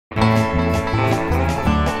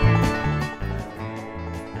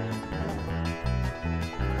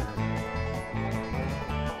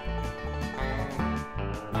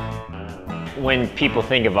when people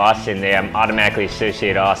think of Austin, they automatically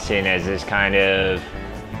associate Austin as this kind of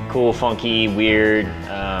cool, funky, weird,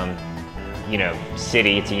 you know,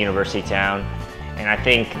 city. It's a university town. And I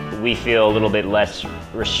think we feel a little bit less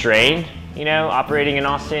restrained, you know, operating in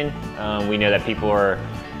Austin. We know that people are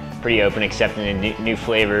pretty open, accepting new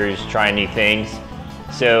flavors, trying new things.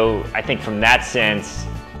 So I think from that sense,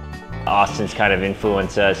 Austin's kind of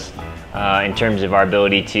influenced us in terms of our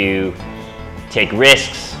ability to take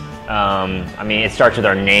risks. I mean, it starts with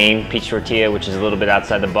our name, Peach Tortilla, which is a little bit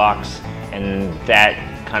outside the box, and that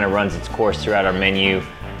kind of runs its course throughout our menu,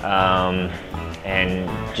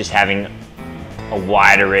 and just having a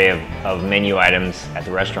wide array of menu items at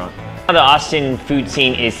the restaurant. The Austin food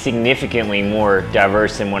scene is significantly more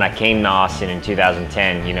diverse than when I came to Austin in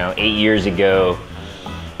 2010. You know, 8 years ago,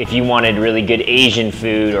 if you wanted really good Asian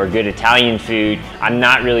food or good Italian food, I'm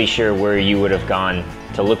not really sure where you would have gone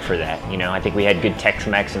to look for that. You know, I think we had good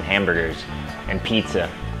Tex-mex and hamburgers and pizza.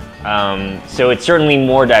 So it's certainly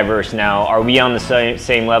more diverse now. Are we on the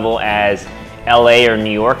same level as LA or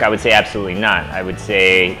New York? I would say absolutely not. I would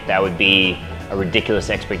say that would be a ridiculous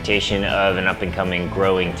expectation of an up-and-coming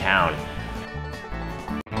growing town.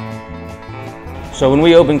 So when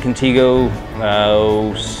we opened Contigo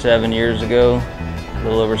 7 years ago, a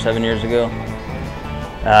little over 7 years ago,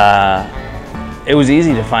 it was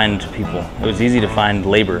easy to find people. It was easy to find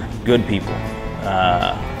labor, good people.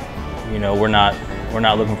 You know, we're not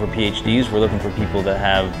looking for PhDs. We're looking for people that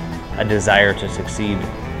have a desire to succeed.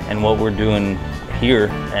 And what we're doing here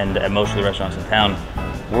and at most of the restaurants in town,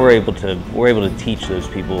 we're able to teach those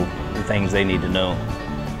people the things they need to know.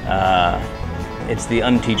 It's the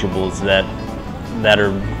unteachables that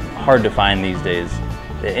are hard to find these days.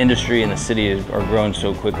 The industry and the city are growing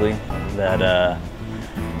so quickly that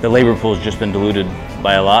the labor pool has just been diluted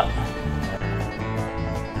by a lot.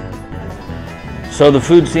 So the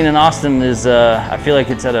food scene in Austin is, I feel like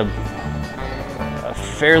it's at a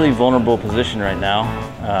fairly vulnerable position right now.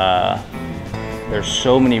 There's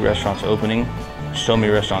so many restaurants opening, so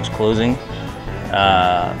many restaurants closing.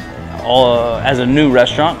 As a new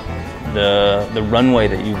restaurant, the runway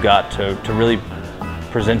that you've got to really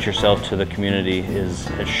present yourself to the community has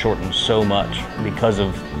shortened so much because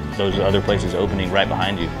of those other places opening right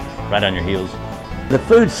behind you, right on your heels. The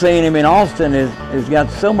food scene, I mean, Austin has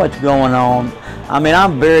got so much going on. I mean,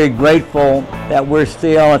 I'm very grateful that we're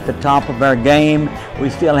still at the top of our game. We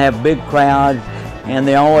still have big crowds, and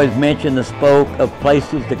they always mention the spoke of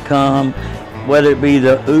places to come, whether it be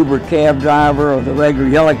the Uber cab driver or the regular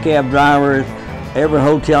yellow cab drivers, every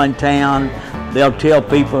hotel in town, they'll tell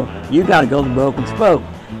people, you gotta go to the Broken Spoke,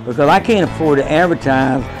 because I can't afford to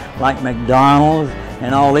advertise like McDonald's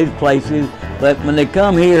and all these places, but when they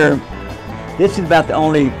come here, this is about the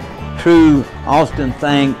only true Austin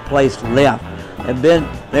place left.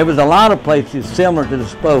 There was a lot of places similar to the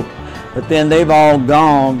Spoke, but then they've all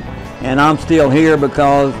gone, and I'm still here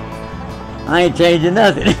because I ain't changing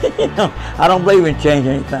nothing. You know, I don't believe in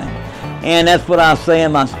changing anything. And that's what I say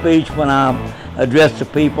in my speech when I address the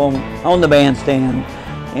people on the bandstand.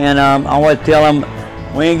 And I always tell them,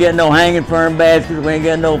 we ain't getting no hanging fern baskets, we ain't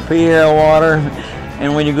getting no Pierre water.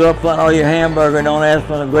 And when you go up front on your hamburger, don't ask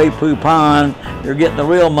for the Grey Poupon. You're getting the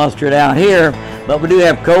real mustard out here. But we do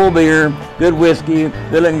have cold beer, good whiskey,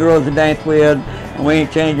 good looking girls to dance with, and we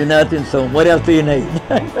ain't changing nothing, so what else do you need?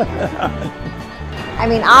 I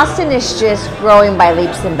mean, Austin is just growing by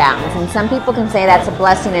leaps and bounds, and some people can say that's a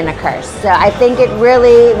blessing and a curse. So I think it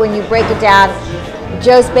really, when you break it down,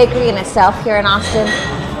 Joe's Bakery in itself here in Austin,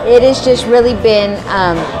 it has just really been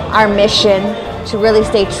our mission to really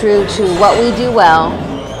stay true to what we do well,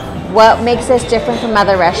 what makes us different from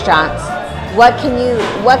other restaurants, what can you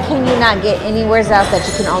not get anywhere else that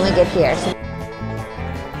you can only get here. So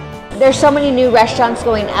there's so many new restaurants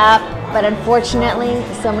going up, but unfortunately,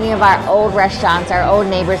 so many of our old restaurants, our old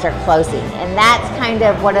neighbors are closing. And that's kind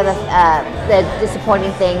of one of the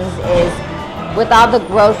disappointing things is with all the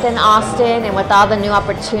growth in Austin and with all the new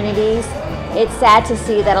opportunities, it's sad to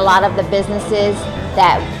see that a lot of the businesses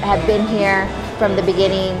that have been here from the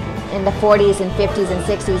beginning in the 40s and 50s and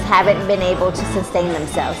 60s haven't been able to sustain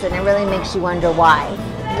themselves. And it really makes you wonder why.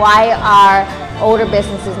 Why are older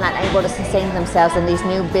businesses not able to sustain themselves and these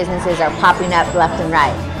new businesses are popping up left and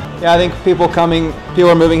right? Yeah, I think people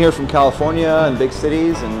are moving here from California and big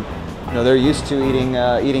cities, and you know they're used to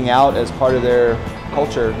eating out as part of their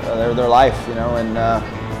culture, their life, you know, and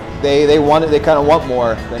they kind of want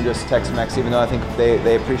more than just Tex-Mex, even though I think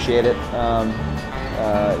they appreciate it.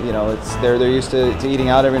 You know, they're used to eating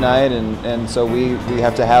out every night, and so we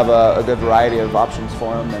have to have a good variety of options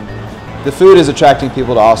for them. And the food is attracting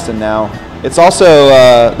people to Austin now. It's also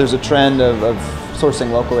there's a trend of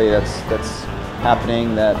sourcing locally that's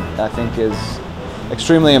happening that I think is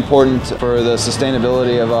extremely important for the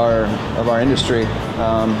sustainability of our industry,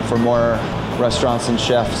 for more restaurants and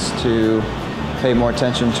chefs to pay more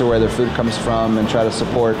attention to where their food comes from and try to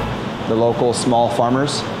support the local small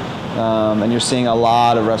farmers. And you're seeing a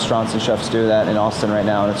lot of restaurants and chefs do that in Austin right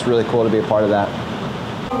now, and it's really cool to be a part of that.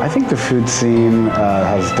 I think the food scene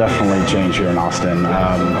has definitely changed here in Austin.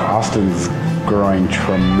 Austin's growing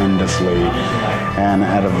tremendously and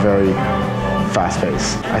at a very fast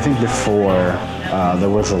pace. I think before there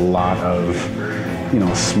was a lot of,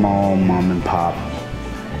 small mom and pop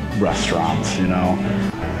restaurants, and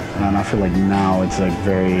I feel like now it's like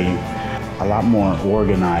a lot more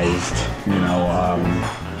organized,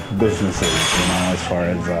 businesses, as far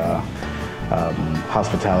as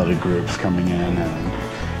hospitality groups coming in and,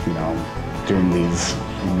 doing these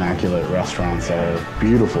immaculate restaurants that are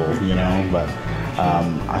beautiful, but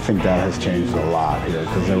I think that has changed a lot here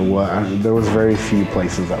because there was very few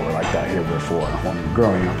places that were like that here before when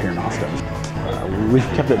growing up here in Austin. We've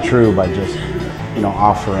kept it true by just,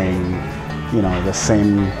 offering, the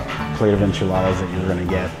same plate of enchiladas that you were going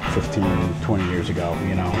to get 15, 20 years ago,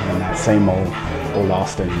 and that same old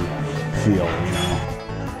Austin feel,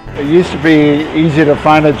 It used to be easy to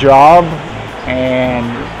find a job, and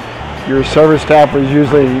your service staff was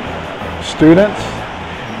usually students.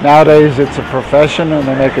 Nowadays it's a profession and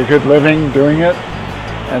they make a good living doing it,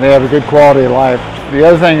 and they have a good quality of life. The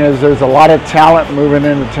other thing is there's a lot of talent moving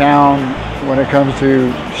into town when it comes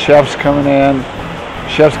to chefs coming in,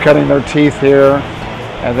 chefs cutting their teeth here,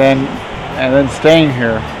 and then staying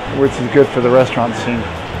here, which is good for the restaurant scene.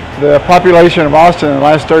 The population of Austin in the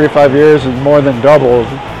last 35 years has more than doubled.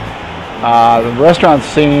 The restaurant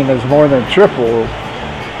scene has more than tripled.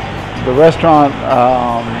 The restaurant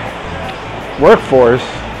workforce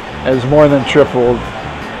has more than tripled,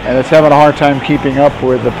 and it's having a hard time keeping up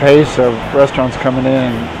with the pace of restaurants coming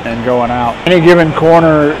in and going out. Any given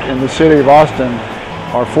corner in the city of Austin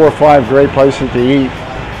are 4 or 5 great places to eat,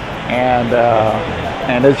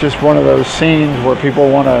 and it's just one of those scenes where people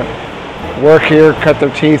want to work here, cut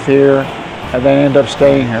their teeth here, and then end up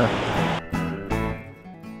staying here.